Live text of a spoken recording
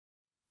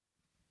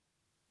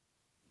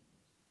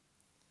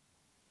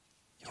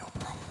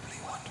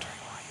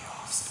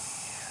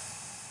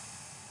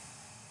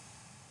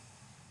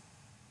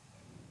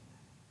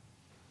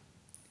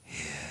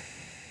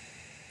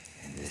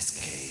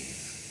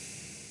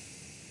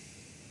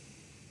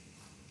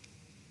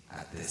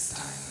this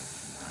time of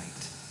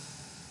night.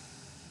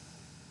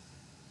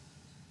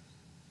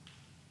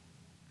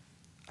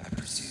 I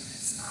presume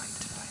it's night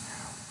by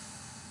now.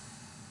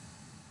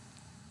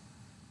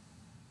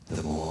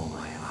 The more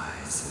my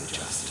eyes have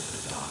adjusted,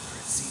 the darker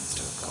it seems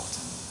to have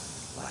gotten,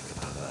 like a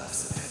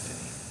perverse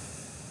epiphany.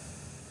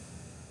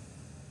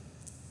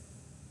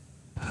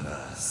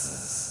 Perverse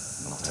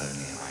as not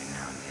only am I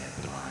now near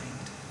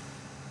blind,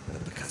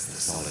 but because the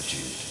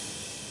solitude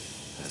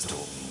has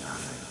taught me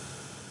nothing.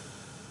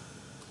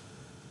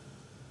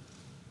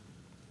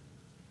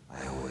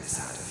 I always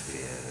had a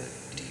fear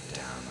that deep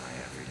down my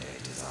everyday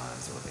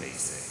desires were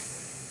basic,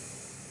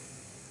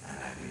 and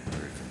I've been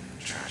proven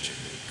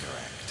tragically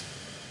correct.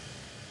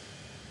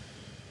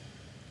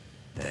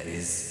 There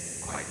is,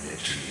 quite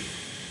literally,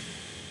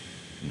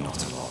 not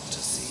a lot to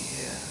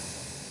see here.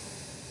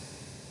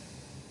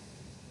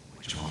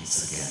 Which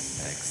once again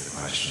begs the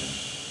question,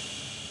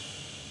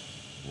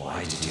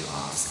 why did you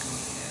ask me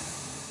here?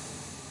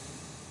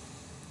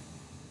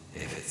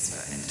 If it's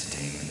for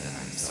entertainment, then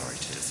I'm sorry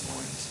to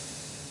disappoint.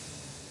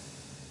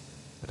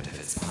 But if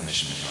it's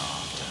punishment you're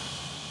after,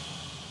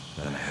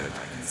 then I hope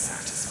I can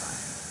satisfy.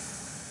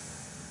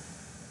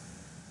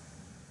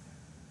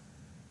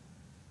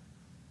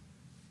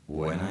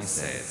 When I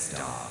say it's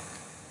dark,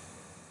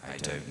 I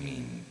don't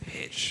mean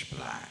pitch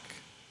black.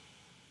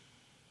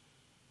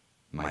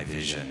 My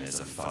vision is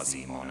a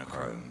fuzzy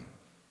monochrome,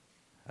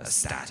 a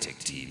static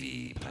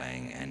TV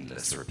playing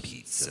endless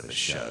repeats of a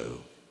show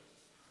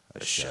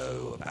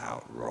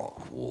about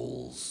rock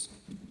walls.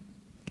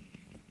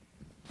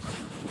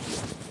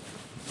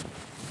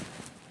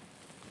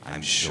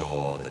 I'm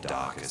sure the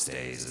darkest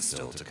days are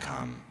still to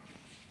come,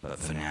 but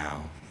for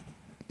now,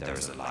 there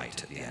is a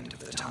light at the end of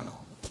the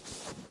tunnel.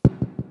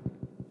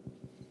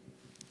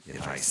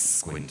 If I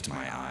squint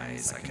my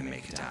eyes, I can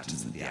make it out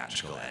as a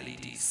theatrical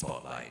LED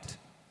spotlight,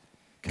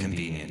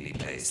 conveniently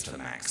placed for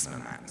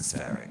maximum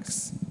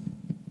atmospherics.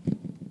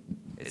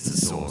 It's a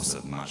source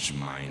of much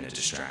minor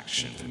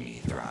distraction for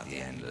me throughout the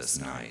endless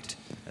night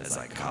as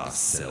I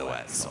cast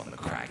silhouettes on the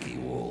craggy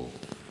wall.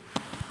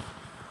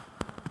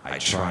 I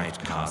tried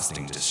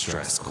casting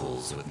distress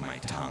calls with my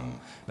tongue,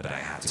 but I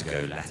had to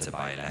go letter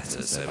by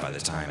letter, so by the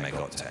time I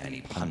got to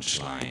any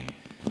punchline,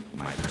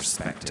 my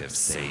prospective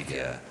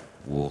savior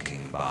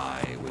walking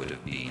by would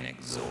have been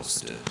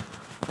exhausted.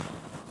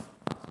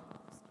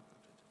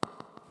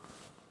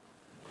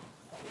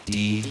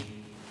 D,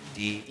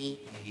 E,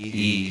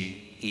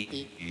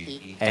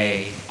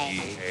 A,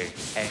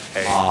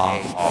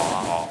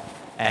 R,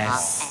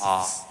 S,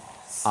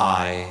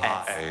 I,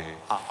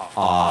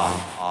 R,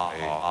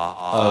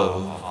 O,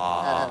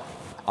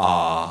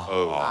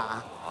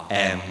 R,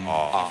 M,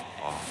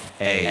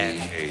 A,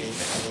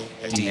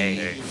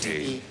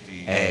 D,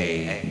 A,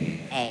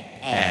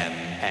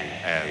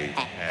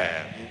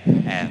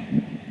 M,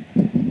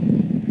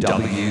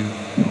 W,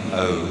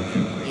 O,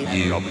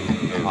 U,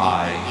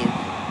 I,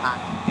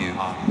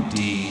 D,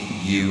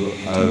 U,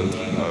 O,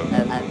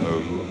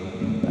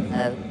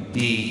 B,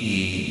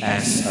 E,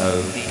 S, O,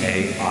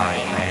 K, I,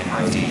 N,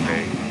 D,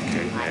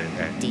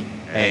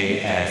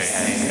 A, S,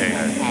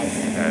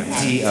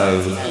 T, O,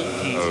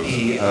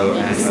 P, O,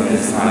 S,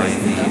 S, I,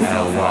 V,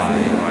 L, Y,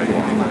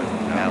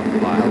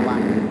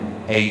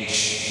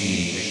 H,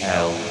 E,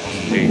 L,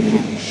 P,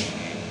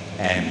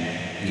 M,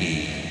 E,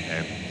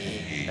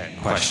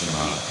 question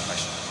mark.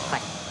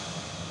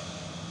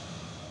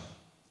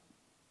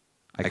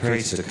 I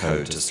created a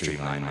code to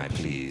streamline my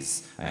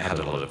pleas. I had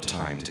a lot of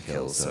time to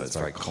kill, so it's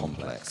very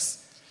complex.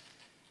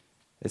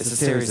 It's a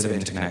series of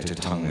interconnected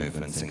tongue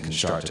movements in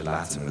constructed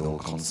Latin with all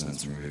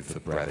consonants removed for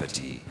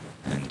brevity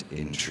and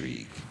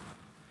intrigue.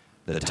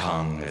 The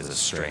tongue is a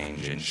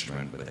strange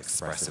instrument with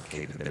expressive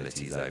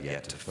capabilities I've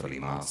yet to fully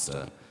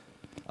master.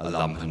 A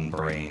lumpen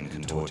brain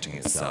contorting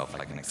itself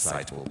like an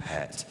excitable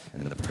pet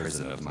in the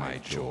prison of my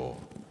jaw.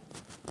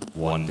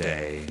 One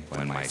day,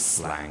 when my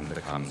slang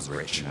becomes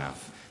rich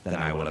enough, then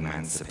I will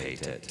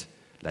emancipate it,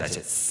 let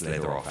it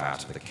slither off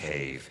out of the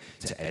cave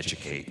to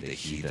educate the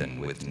heathen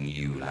with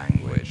new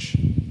language.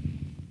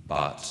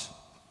 But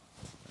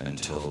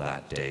until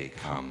that day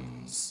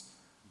comes,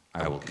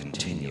 I will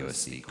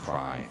continuously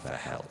cry for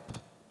help.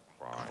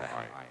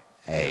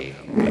 A,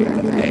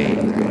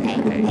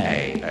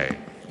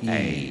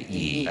 E,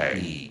 E,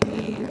 E,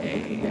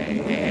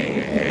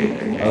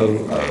 O,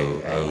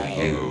 O, O,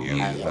 U,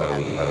 U, O,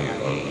 O,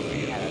 E.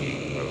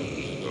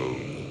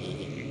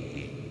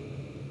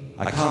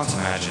 I can't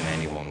imagine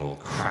anyone will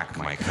crack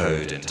my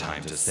code in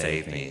time to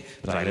save me,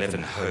 but I live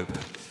in hope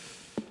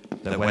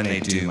that when they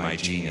do, my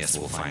genius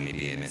will finally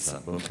be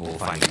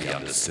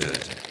understood.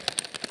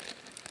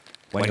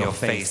 When you're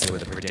faced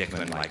with a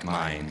predicament like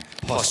mine,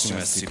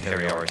 posthumous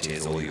superiority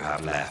is all you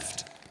have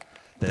left.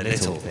 The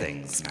little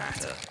things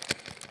matter.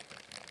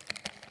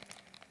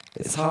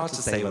 It's hard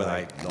to say whether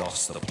I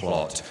lost the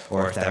plot,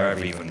 or if there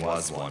ever even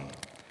was one.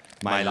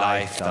 My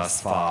life thus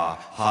far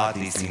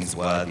hardly seems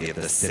worthy of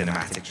the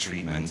cinematic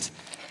treatment,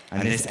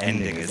 and this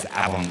ending is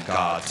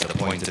avant-garde to the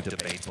point of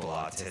debatable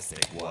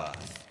artistic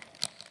worth.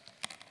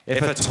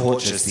 If a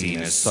torture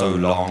scene is so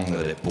long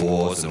that it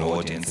bores an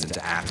audience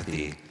into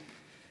apathy,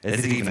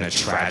 is it even a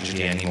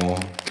tragedy anymore?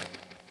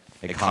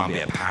 It can't be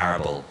a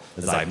parable,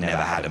 as I've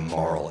never had a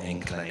moral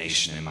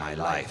inclination in my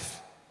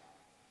life.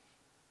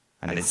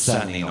 And it's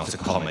certainly not a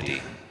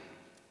comedy.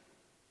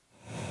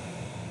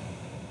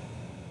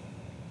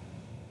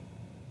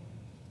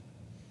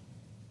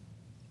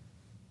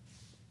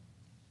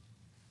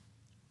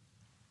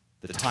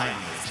 The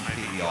timing is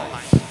completely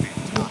off.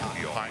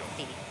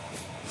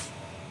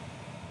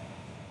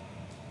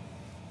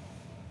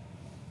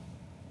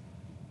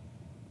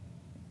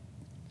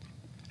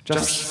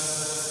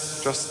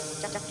 Just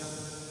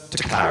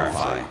to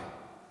clarify,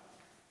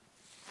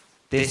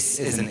 this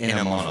is an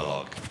inner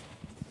monologue.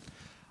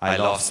 I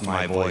lost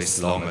my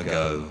voice long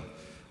ago,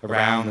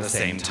 around the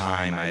same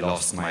time I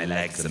lost my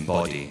legs and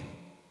body.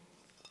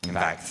 In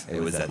fact,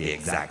 it was at the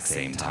exact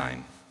same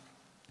time.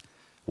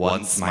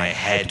 Once my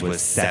head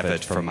was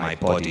severed from my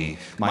body,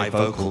 my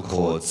vocal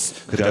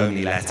cords could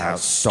only let out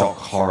stock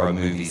horror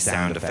movie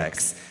sound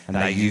effects, and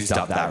I used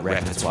up that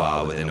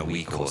repertoire within a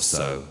week or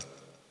so.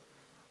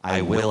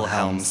 I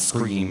Wilhelm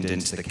screamed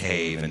into the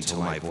cave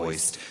until my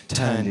voice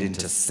turned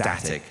into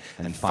static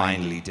and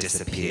finally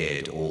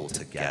disappeared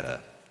altogether.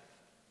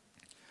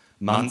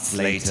 Months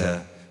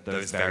later,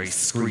 those very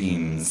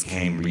screams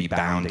came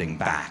rebounding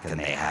back, and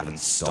they haven't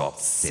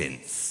stopped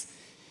since.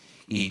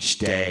 Each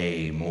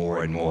day,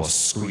 more and more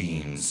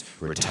screams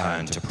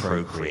return to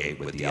procreate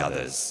with the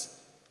others.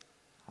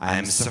 I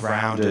am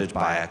surrounded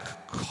by a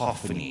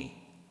cacophony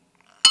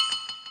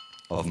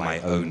of my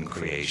own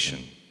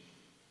creation,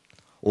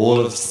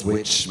 all of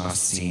which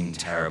must seem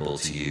terrible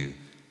to you,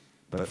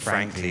 but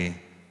frankly,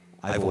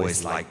 I've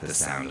always liked the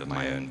sound of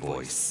my own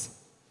voice.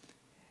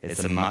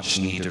 It's a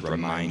much-needed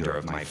reminder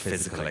of my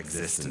physical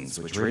existence,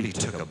 which really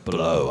took a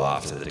blow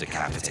after the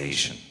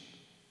decapitation.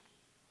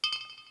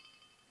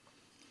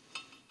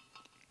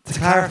 To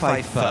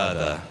clarify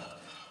further,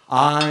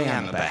 I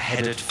am a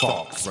beheaded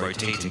fox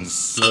rotating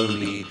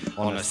slowly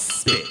on a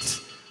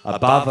spit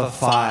above a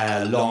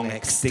fire long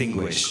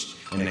extinguished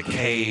in a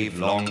cave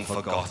long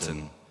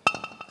forgotten.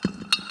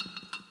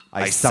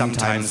 I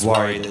sometimes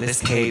worry that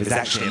this cave is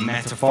actually a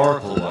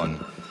metaphorical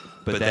one,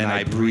 but then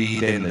I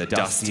breathe in the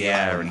dusty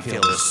air and feel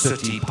the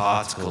sooty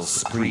particles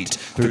secrete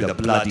through the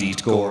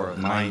bloodied gore of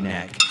my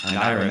neck, and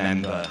I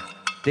remember,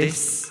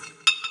 this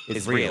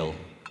is real.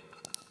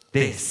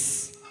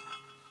 This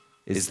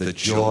is the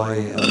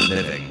joy of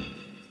living.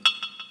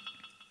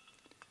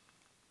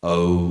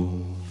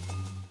 O-E-U-E-A-O-U.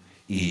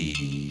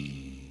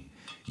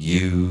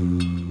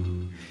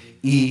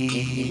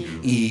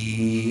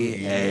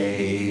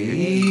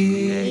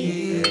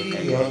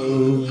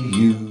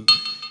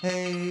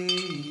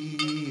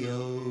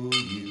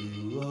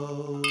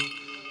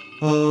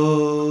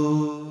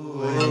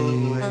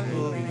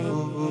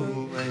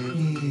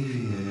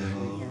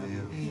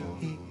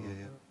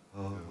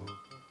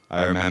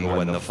 I remember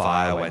when the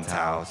fire went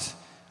out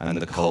and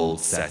the cold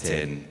set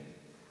in.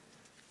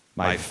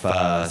 My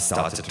fur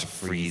started to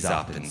freeze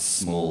up in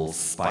small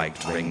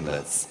spiked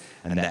ringlets,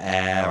 and the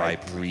air I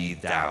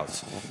breathed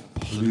out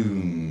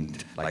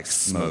plumed like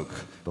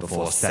smoke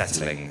before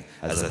settling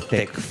as a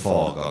thick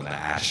fog on the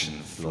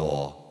ashen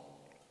floor.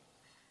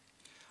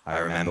 I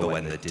remember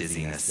when the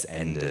dizziness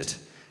ended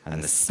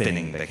and the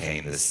spinning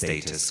became the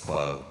status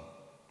quo.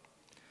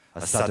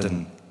 A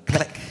sudden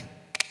click,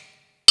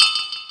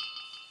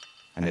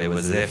 and it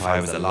was as if I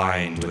was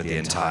aligned with the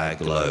entire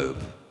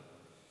globe.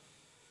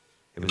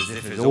 It was as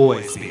if it had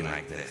always been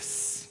like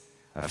this,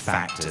 a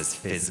fact as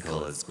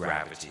physical as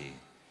gravity,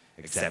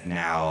 except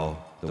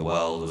now the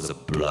world was a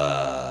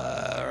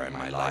blur and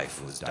my life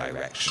was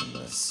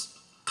directionless.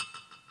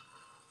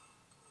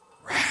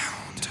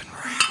 Round and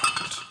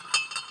round,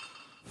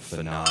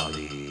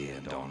 finale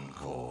and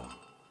encore.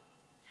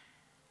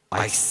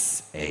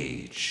 Ice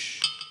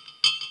Age,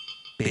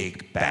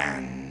 big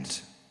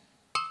band,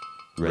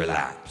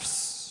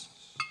 relapse,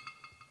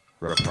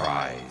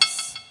 reprise.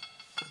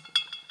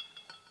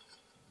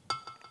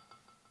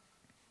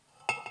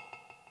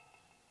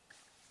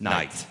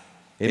 Night.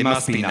 It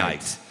must be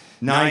night.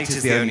 Night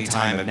is the only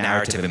time of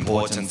narrative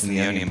importance, and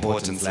the only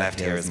importance left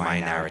here is my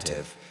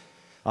narrative.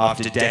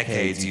 After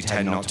decades, you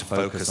tend not to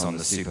focus on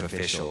the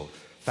superficial.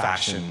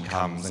 Fashion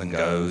comes and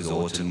goes,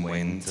 autumn,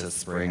 winter,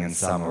 spring, and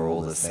summer are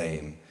all the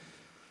same.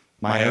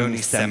 My only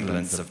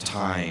semblance of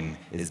time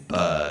is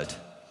Bird.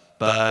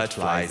 Bird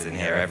flies in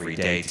here every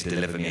day to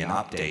deliver me an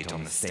update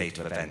on the state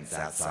of events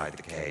outside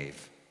the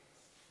cave.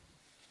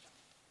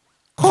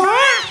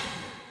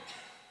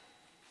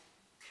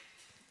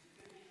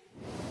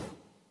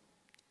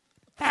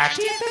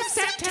 30th of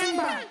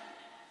September.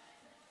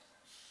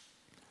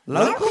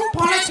 Local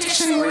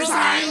politician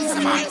resigns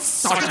amidst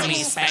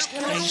sodomy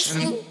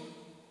speculation.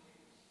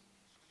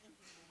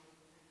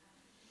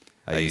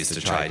 I used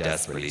to try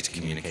desperately to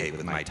communicate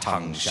with my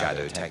tongue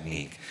shadow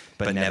technique,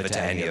 but never to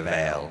any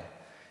avail.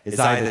 It's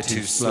either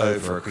too slow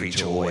for a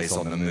creature always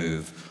on the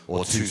move,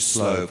 or too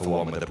slow for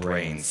one with a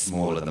brain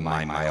smaller than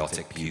my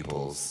myotic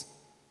pupils.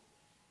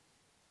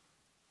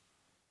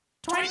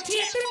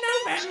 20th of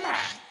November.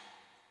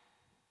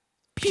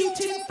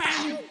 Putin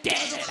found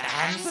dead at the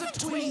hands of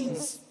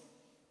tweens.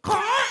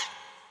 Caught?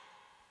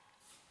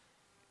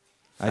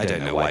 I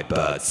don't know why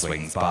Bird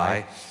swings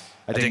by.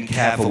 I didn't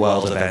care for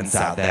world events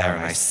out there,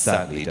 and I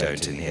certainly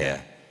don't in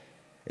here.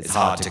 It's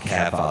hard to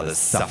care for others'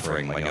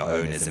 suffering when your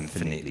own is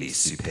infinitely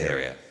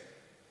superior.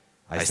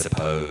 I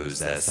suppose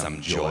there's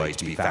some joy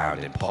to be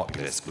found in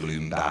populist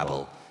gloom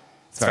babble.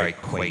 It's very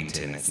quaint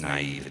in its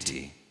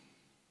naivety.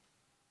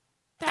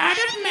 That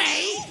of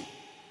me,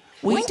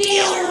 we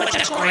deal with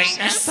the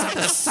greatness of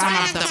the sum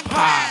of the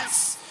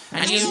parts,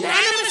 and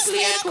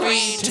unanimously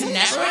agree to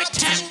never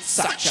attempt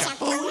such a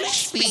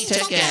foolish feat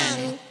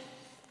again.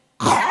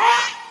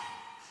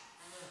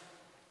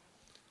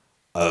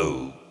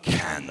 Oh,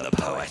 can the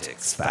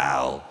poetics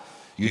foul?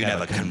 You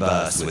never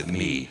converse with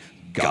me,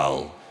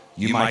 gull.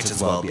 You might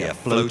as well be a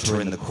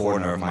floater in the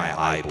corner of my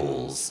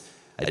eyeballs,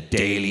 a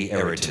daily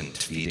irritant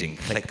feeding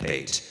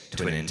clickbait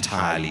to an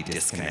entirely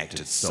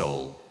disconnected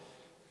soul.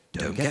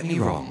 Don't get me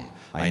wrong,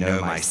 I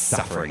know my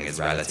suffering is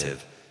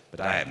relative, but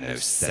I have no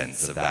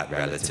sense of that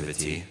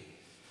relativity.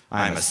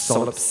 I am a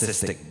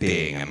solipsistic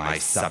being, and my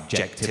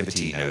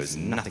subjectivity knows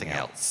nothing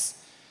else.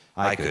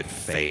 I could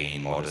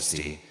feign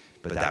modesty,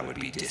 but that would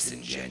be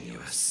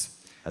disingenuous.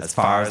 As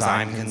far as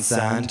I'm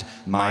concerned,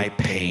 my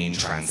pain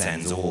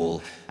transcends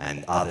all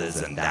and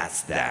others, and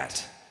that's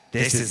that.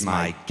 This is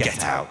my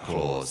get-out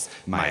clause,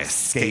 my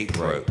escape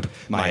rope,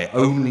 my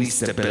only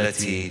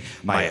stability,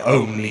 my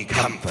only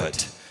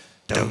comfort.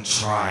 Don't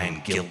try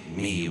and guilt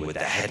me with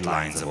the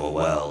headlines of a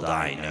world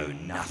I know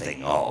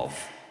nothing of.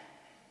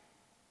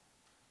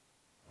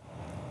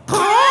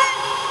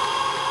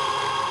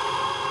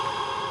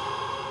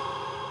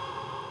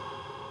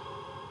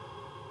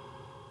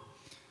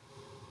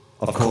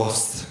 Of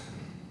course,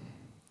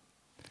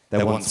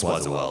 there once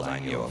was a world I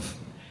knew of.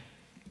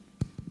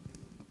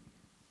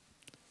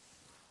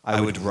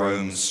 I would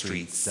roam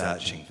streets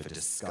searching for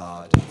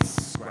discarded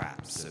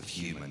scraps of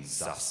human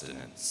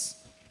sustenance.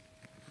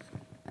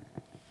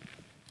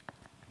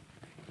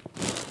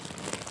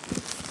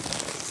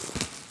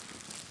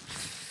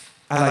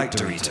 I like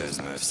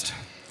Doritos most,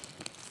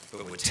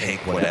 but would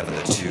take whatever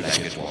the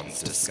two-legged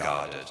ones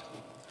discarded.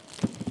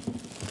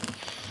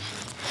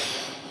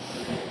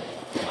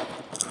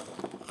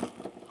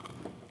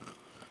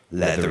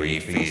 Leathery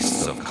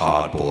feasts of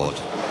cardboard,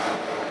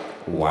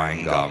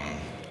 wine gum,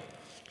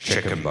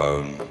 chicken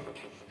bone,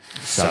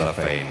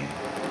 cellophane,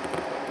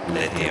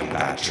 lithium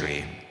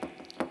battery,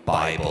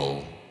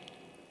 Bible,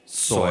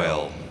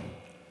 soil,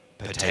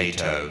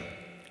 potato,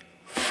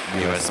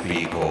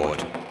 USB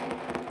cord,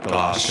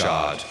 glass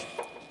shard.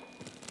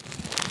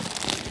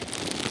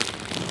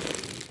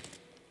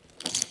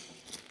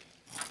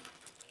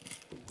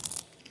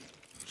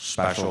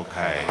 Special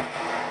K.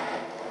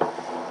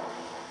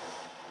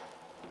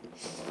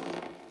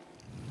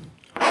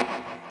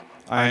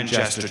 I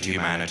ingested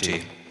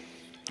humanity,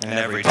 and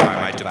every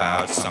time I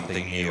devoured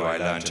something new, I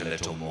learned a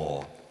little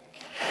more.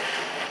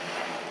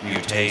 New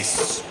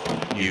tastes,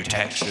 new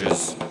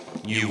textures,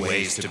 new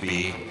ways to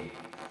be.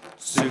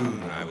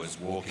 Soon I was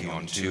walking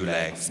on two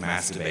legs,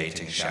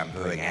 masturbating,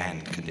 shampooing,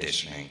 and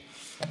conditioning.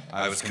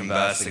 I was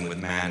conversing with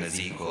man as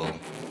equal,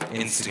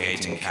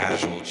 instigating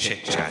casual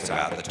chit-chat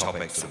about the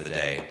topics of the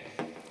day.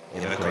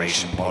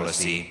 Immigration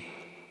policy,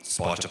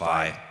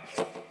 Spotify,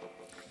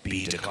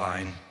 bee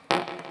decline.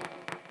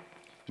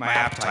 My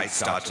appetite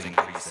started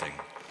increasing.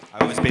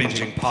 I was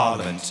binging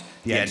Parliament,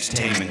 the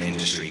entertainment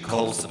industry,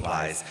 coal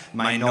supplies.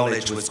 My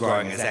knowledge was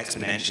growing as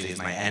exponentially as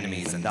my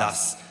enemies, and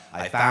thus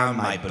I found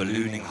my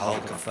ballooning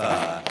hulk of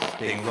fur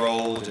being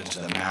rolled into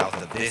the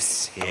mouth of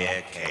this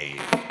here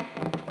cave.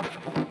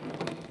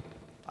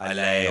 I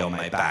lay on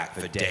my back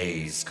for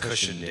days,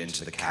 cushioned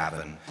into the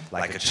cavern,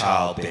 like a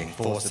child being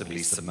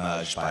forcibly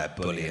submerged by a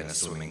bully in a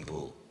swimming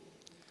pool.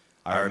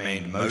 I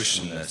remained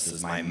motionless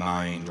as my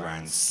mind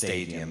ran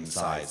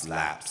stadium-sized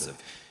laps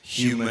of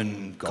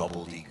human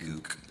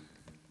gobbledygook.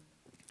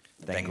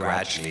 Then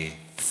gradually,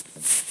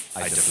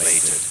 I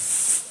deflated,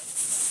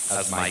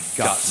 as my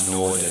gut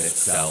gnawed at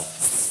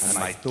itself, and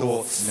my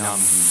thoughts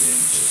numbed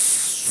into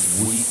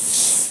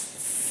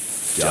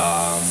sweet,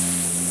 dumb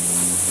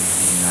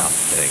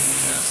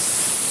nothingness.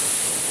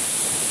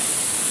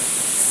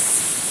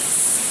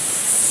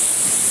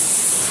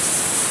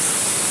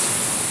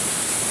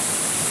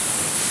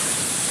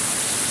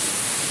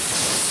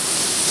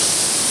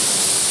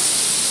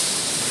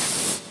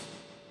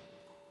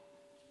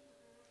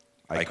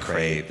 I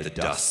craved the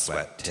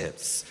dust-swept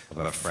tips of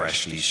a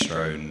freshly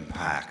strewn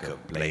pack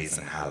of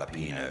blazing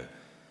jalapeno.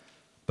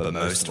 But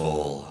most of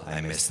all,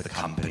 I missed the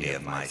company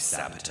of my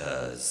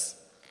saboteurs.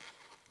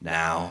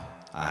 Now,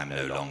 I am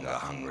no longer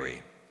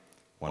hungry,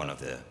 one of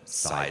the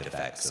side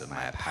effects of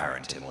my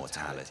apparent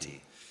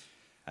immortality,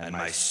 and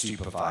my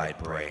stupefied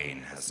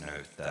brain has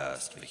no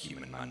thirst for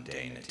human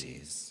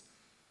mundanities.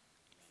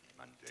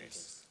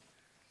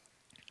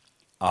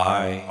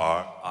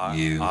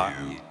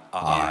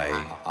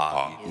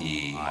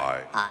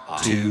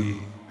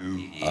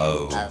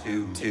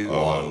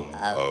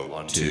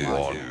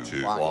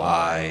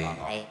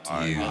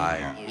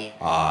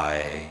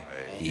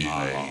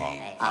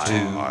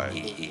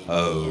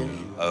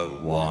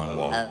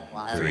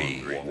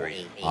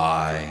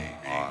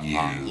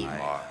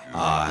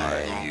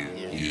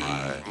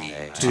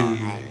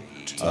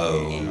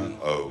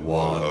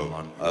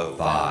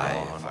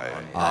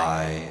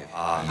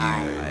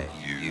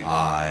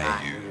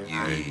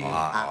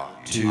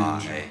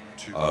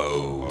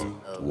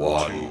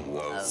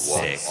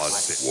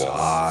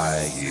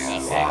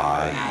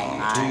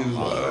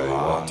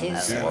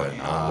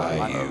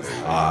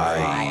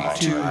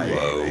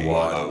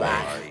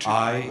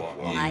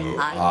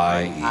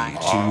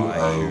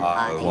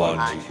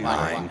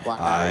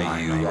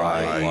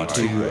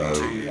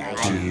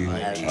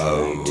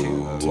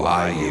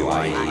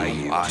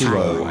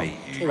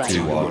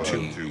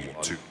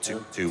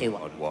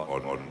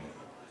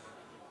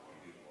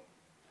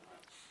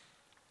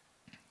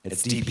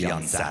 It's deeply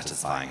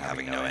unsatisfying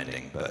having no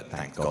ending, but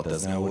thank God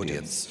there's no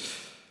audience.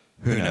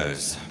 Who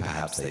knows,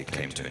 perhaps they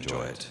claim to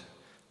enjoy it,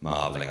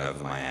 marveling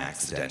over my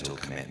accidental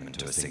commitment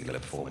to a singular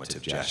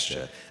performative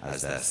gesture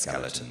as their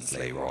skeletons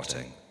lay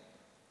rotting.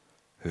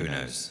 Who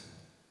knows?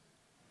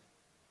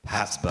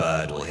 Perhaps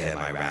Bird will hear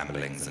my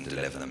ramblings and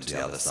deliver them to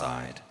the other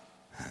side.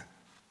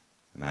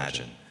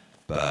 Imagine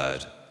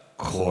Bird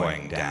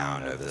clawing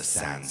down over the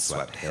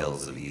sand-swept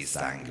hills of East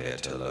Anglia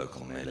to a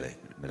local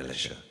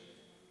militia.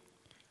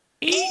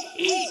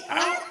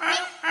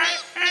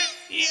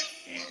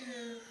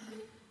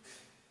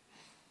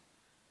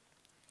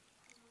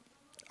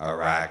 A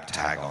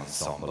ragtag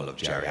ensemble of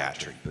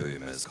geriatric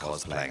boomers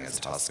cosplaying as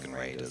Tuscan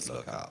raiders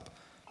look up,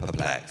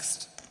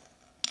 perplexed.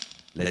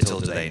 Little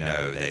do they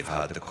know they've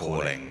heard the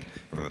calling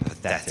from a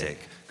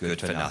pathetic,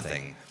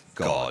 good-for-nothing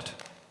God.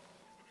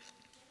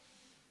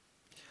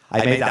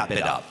 I made that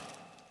bit up.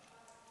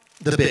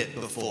 The bit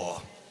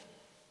before.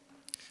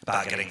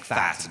 About getting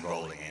fat and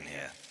rolling in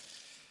here.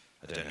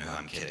 I don't know who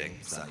I'm kidding,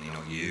 certainly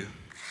not you.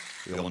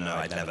 We all know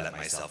I'd never let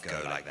myself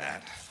go like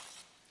that.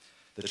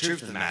 The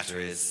truth of the matter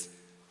is,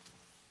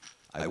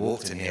 I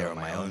walked in here on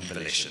my own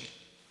volition,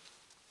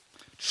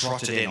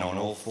 trotted in on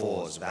all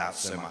fours without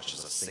so much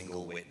as a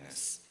single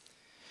witness,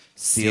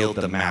 sealed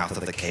the mouth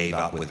of the cave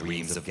up with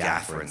reams of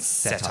gaffer and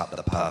set up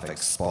the perfect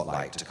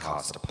spotlight to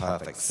cast a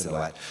perfect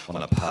silhouette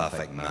on a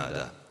perfect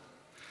murder.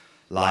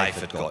 Life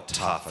had got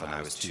tough and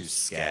I was too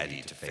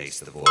scaredy to face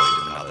the void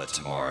of another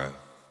tomorrow.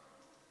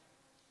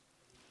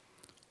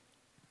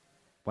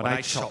 When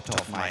I chopped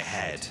off my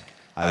head,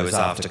 I was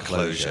after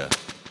closure,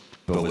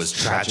 but was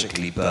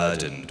tragically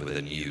burdened with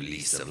a new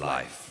lease of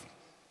life.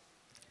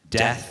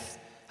 Death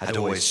had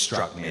always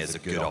struck me as a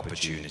good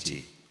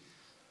opportunity,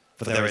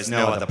 for there is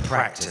no other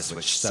practice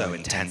which so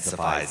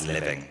intensifies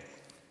living.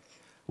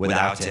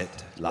 Without it,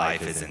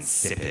 life is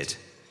insipid.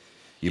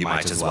 You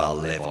might as well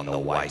live on the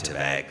white of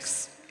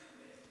eggs.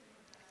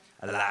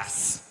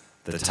 Alas,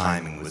 the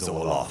timing was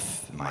all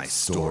off, and my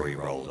story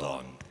rolled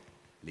on,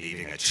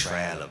 leaving a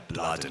trail of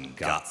blood and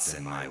guts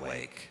in my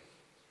wake.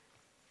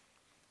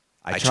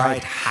 I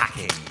tried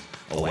hacking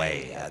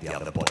away at the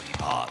other body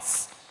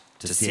parts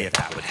to see if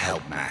that would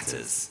help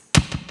matters.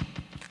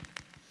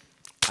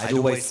 I'd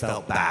always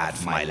felt bad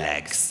for my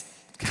legs,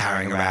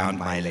 carrying around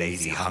my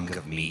lazy hunk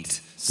of meat,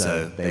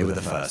 so they were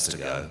the first to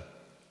go.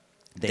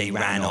 They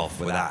ran off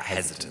without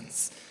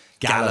hesitance,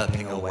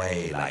 galloping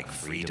away like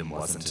freedom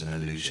wasn't an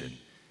illusion,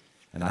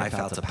 and I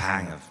felt a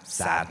pang of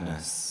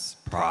sadness,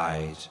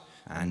 pride,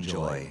 and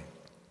joy,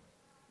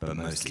 but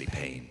mostly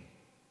pain.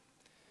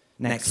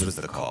 Next was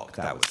the cock.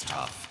 That was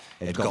tough.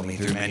 It got me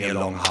through many a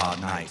long,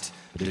 hard night,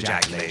 but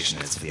ejaculation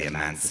is for the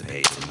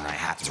emancipated, and I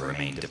had to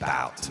remain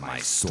devout to my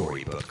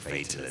storybook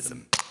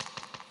fatalism.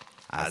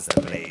 As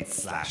the blade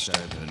slashed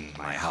open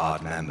my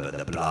hard member,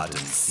 the blood and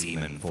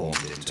semen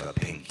formed into a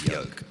pink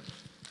yolk.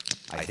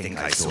 I think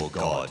I saw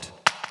God,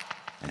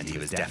 and he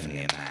was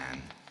definitely a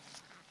man.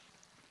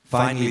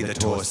 Finally, the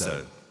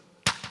torso.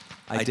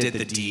 I did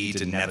the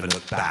deed and never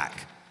looked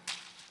back,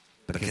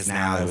 because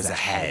now I was a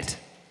head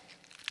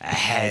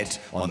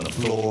on the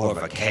floor of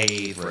a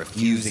cave,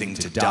 refusing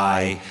to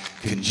die,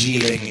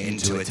 congealing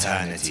into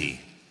eternity.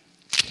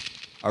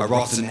 A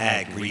rotten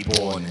egg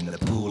reborn in the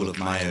pool of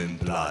my own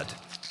blood.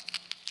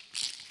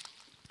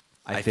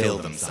 I feel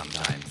them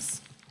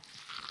sometimes,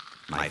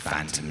 my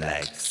phantom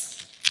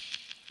legs,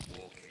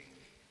 walking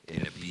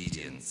in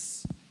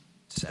obedience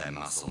to their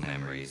muscle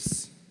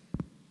memories.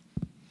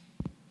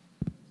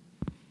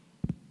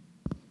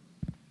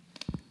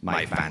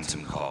 My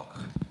phantom cock,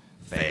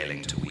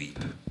 failing to weep,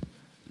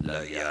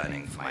 low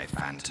yearning for my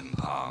phantom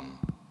palm.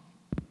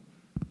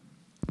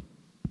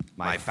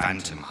 My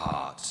phantom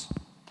heart,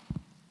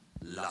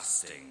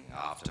 lusting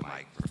after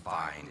my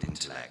refined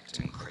intellect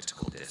and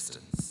critical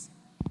distance.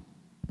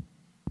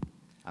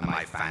 And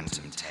my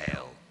phantom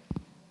tail,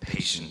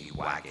 patiently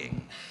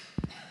wagging,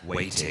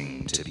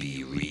 waiting to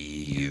be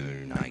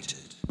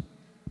reunited.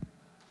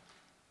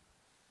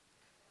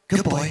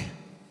 Good boy.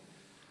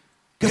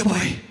 Good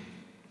boy.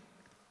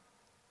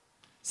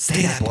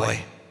 Stay there, boy.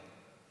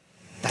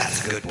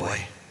 That's a good boy.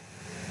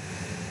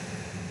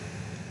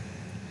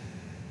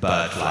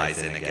 Bird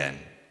flies in again.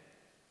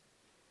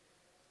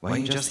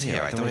 Weren't you just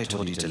here? I thought I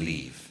told you to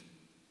leave.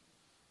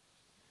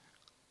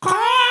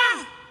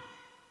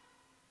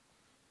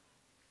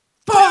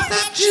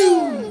 of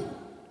June.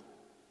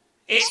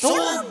 It's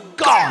all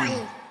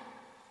gone.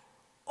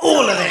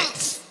 All of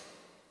it.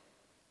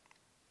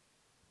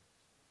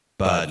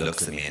 Bird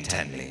looks at me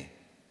intently.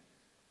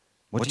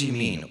 What do you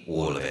mean,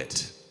 all of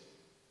it?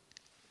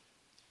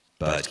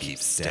 Bird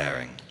keeps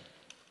staring.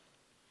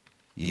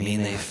 You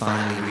mean they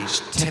finally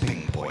reached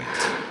tipping point?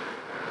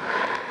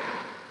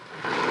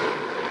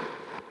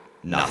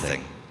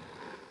 Nothing.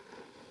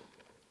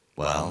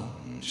 Well,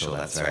 I'm sure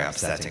that's very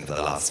upsetting for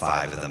the last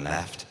 5 of them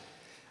left.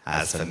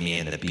 As for me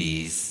and the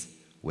bees,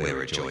 we're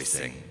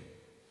rejoicing.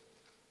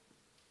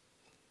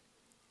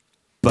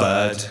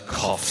 Bird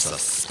coughs a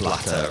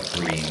splutter of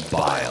green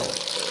bile.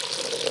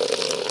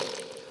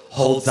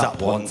 Holds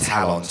up one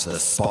talon to the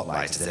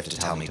spotlight as if to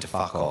tell me to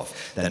fuck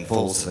off, then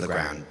falls to the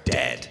ground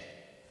dead.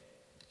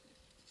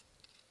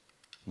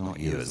 Not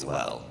you as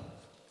well.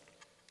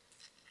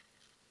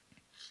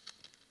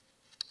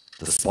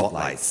 The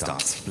spotlight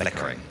starts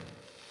flickering,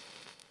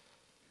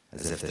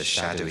 as if the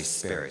shadowy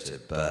spirit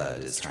of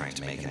Bird is trying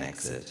to make an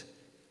exit.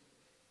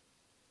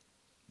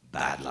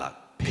 Bad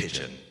luck,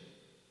 pigeon.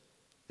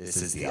 This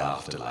is the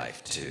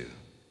afterlife, too.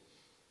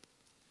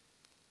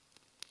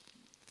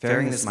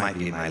 Fearing this might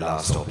be my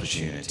last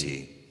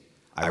opportunity,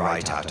 I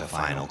write out a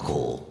final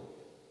call.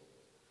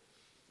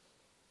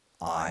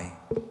 I,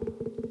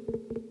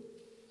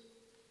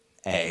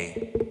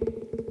 A,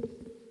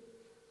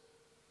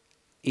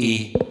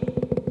 E,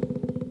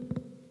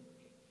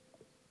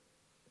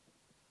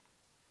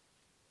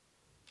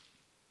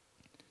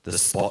 the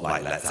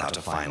spotlight lets out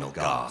a final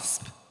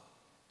gasp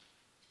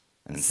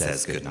and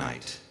says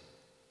goodnight.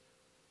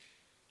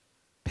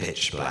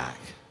 Pitch black.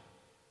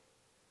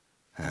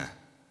 Huh.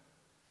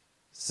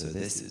 So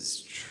this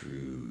is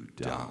true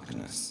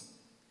darkness.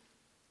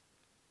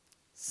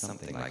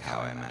 Something like how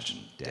I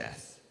imagined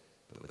death,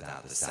 but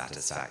without the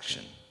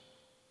satisfaction.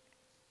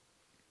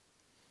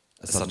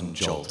 A sudden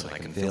jolt, and I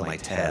can feel my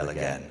tail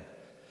again,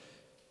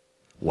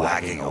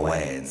 wagging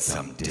away in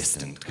some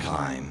distant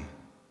climb.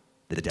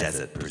 The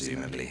desert,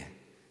 presumably.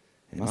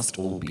 It must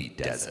all be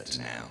desert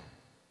now.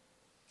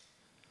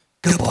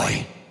 Good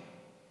boy.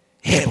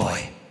 Here,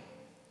 boy.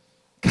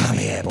 Come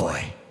here,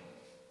 boy.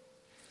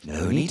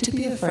 No need to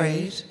be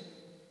afraid.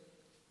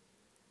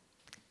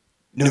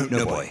 No,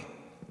 boy.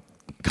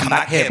 Come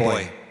back here,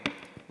 boy.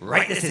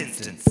 Right this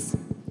instant.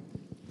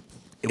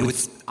 It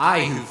was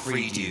I who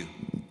freed you.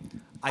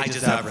 I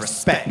deserve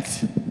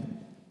respect.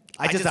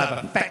 I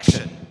deserve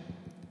affection.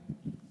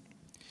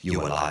 You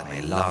were like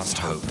my last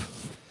hope.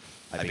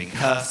 I've been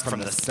cursed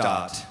from the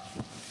start.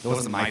 It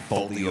wasn't my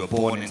fault that you were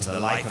born into the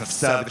life of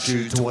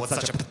servitude towards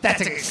such a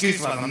pathetic excuse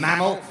from a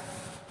mammal.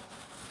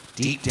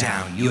 Deep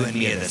down, you and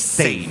me are the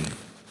same.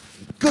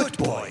 Good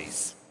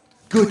boys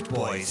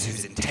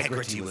whose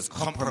integrity was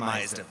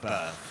compromised at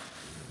birth.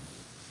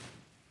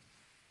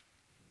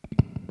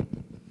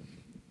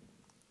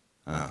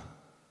 Oh.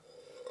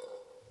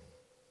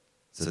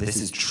 So this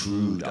is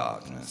true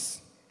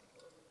darkness.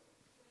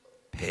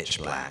 Pitch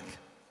black.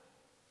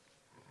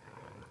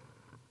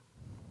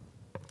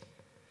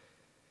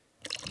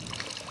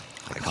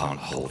 I can't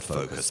hold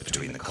focus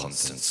between the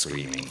constant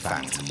screaming,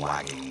 phantom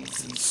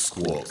waggings, and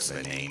squawks of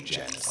inane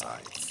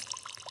genocides.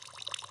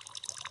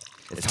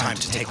 It's time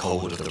to take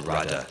hold of the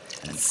rudder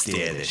and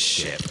steer this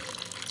ship.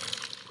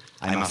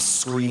 I must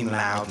scream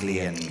loudly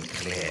and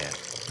clear,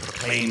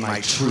 proclaim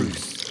my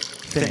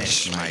truth,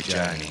 finish my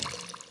journey.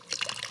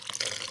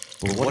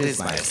 But what is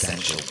my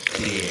essential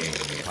being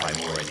if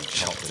I'm already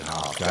chopped in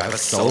half? Do I have a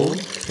soul? I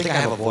think I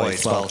have a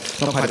voice. Well,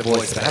 not quite a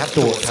voice, but I have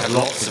thoughts, I have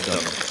lots of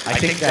them. I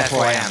think,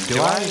 therefore I am.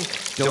 Do I?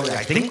 Do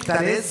I think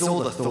that is?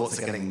 All the thoughts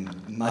are getting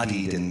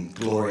muddied in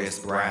glorious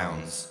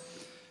browns.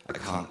 I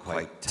can't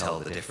quite tell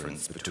the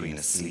difference between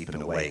asleep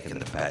and awake in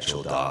the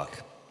perpetual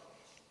dark.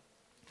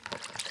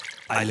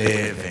 I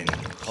live in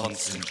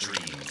constant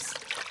dreams.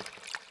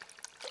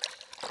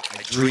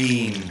 I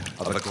dream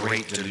of a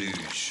great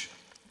deluge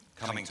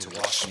coming to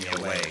wash me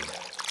away,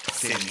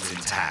 sins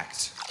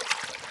intact.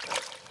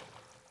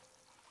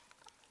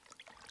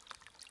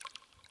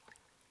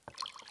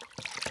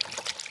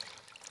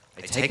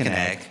 I take an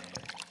egg,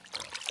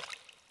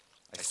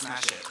 I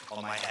smash it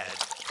on my head,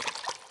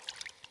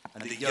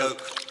 and the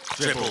yolk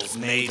dribbles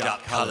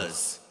made-up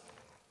colors.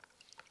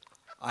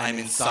 I am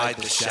inside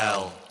the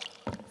shell,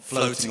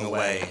 floating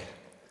away,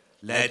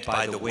 led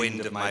by the wind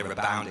of my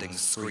rebounding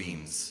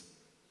screams.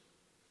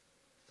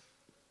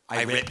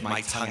 I rip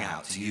my tongue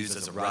out to use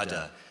as a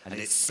rudder, and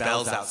it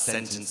spells out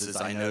sentences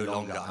I no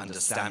longer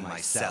understand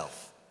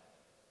myself.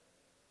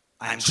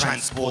 I am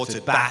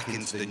transported back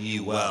into the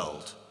new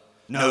world.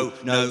 No,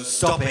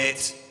 stop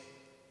it.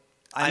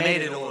 I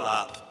made it all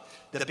up.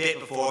 The bit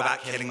before about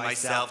killing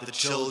myself, the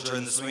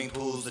children, the swimming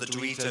pools, the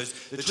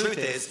Doritos. The truth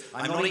is,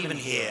 I'm not even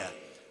here.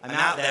 I'm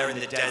out there in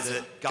the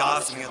desert,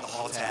 gasping at the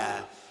hot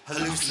air,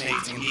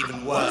 hallucinating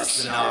even worse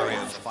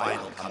scenarios of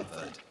final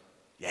comfort.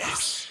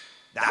 Yes,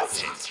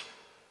 that's it.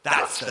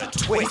 That's the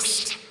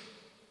twist.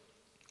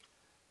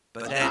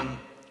 But then,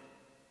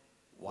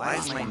 why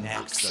is my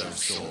neck so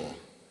sore?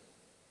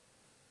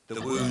 The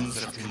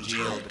wounds have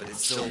congealed, but it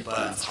still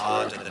burns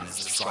harder than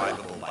is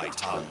describable by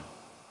tongue.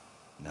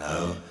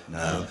 No,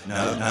 no,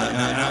 no, no, no,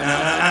 no, no, no,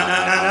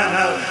 no, no,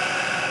 no.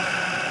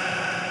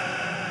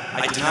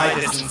 I deny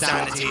this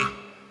insanity.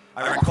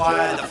 I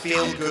require the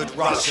feel-good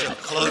rush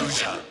of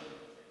closure.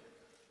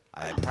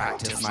 I have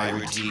practiced my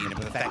routine and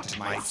perfected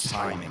my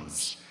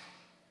timings.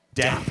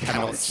 Death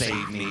cannot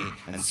save me,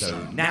 and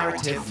so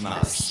narrative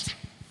must.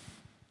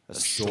 A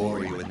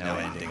story with no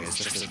ending is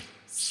just a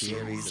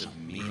series of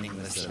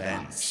meaningless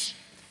events.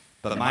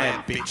 But my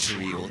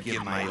obituary will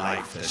give my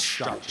life the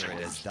structure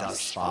it has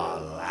thus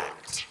far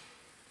lacked.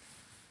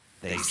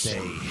 They say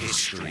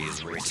history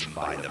is written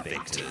by the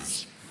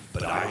victors,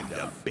 but I'm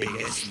the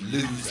biggest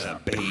loser,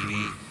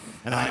 baby.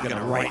 And I'm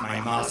gonna write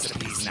my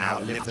masterpiece and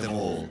outlive them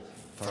all,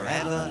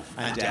 forever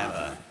and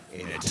ever,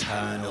 in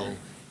eternal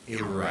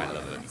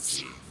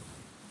irrelevancy.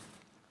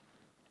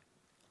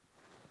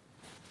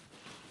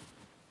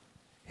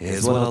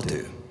 Here's what I'll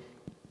do.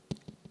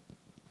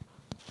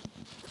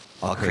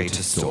 I'll create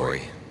a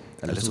story,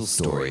 a little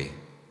story,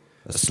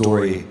 a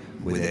story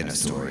within a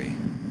story,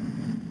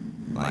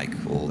 like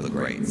all the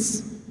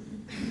greats.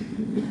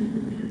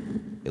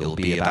 It'll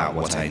be about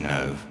what I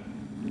know.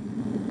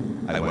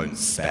 I won't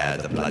spare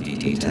the bloody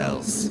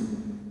details.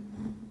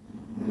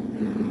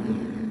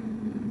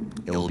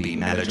 It'll be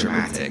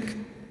melodramatic,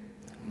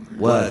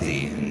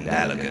 worthy and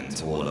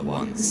elegant all at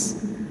once.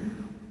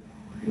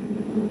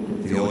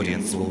 The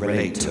audience will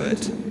relate to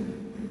it.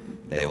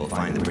 They will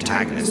find the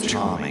protagonist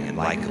charming and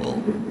likable.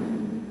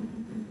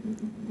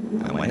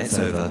 And when it's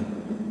over,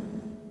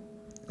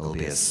 it'll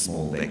be a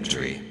small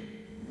victory.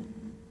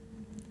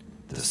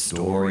 The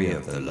story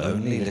of the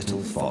lonely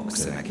little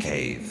fox in a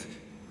cave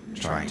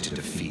trying to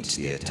defeat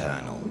the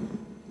eternal.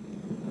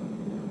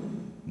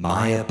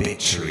 My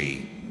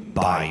obituary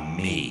by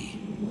me.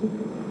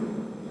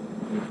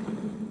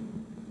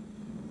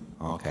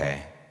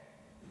 Okay.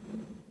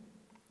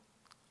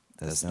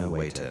 There's no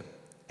way to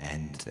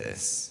end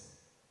this.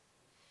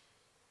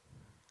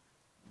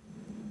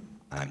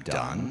 I'm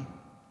done.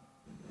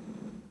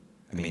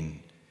 I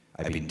mean,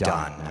 I've been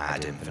done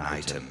ad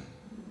infinitum.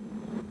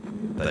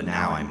 But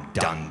now I'm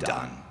done.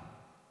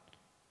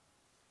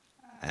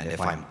 And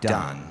if I'm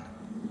done,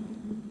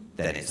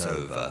 then it's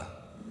over.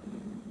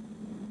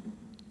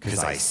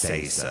 'Cause I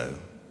say so.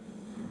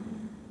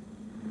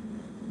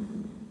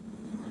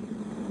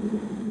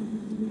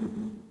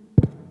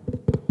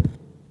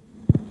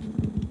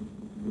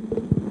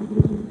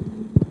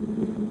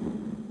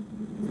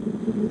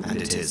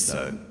 And it is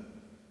so.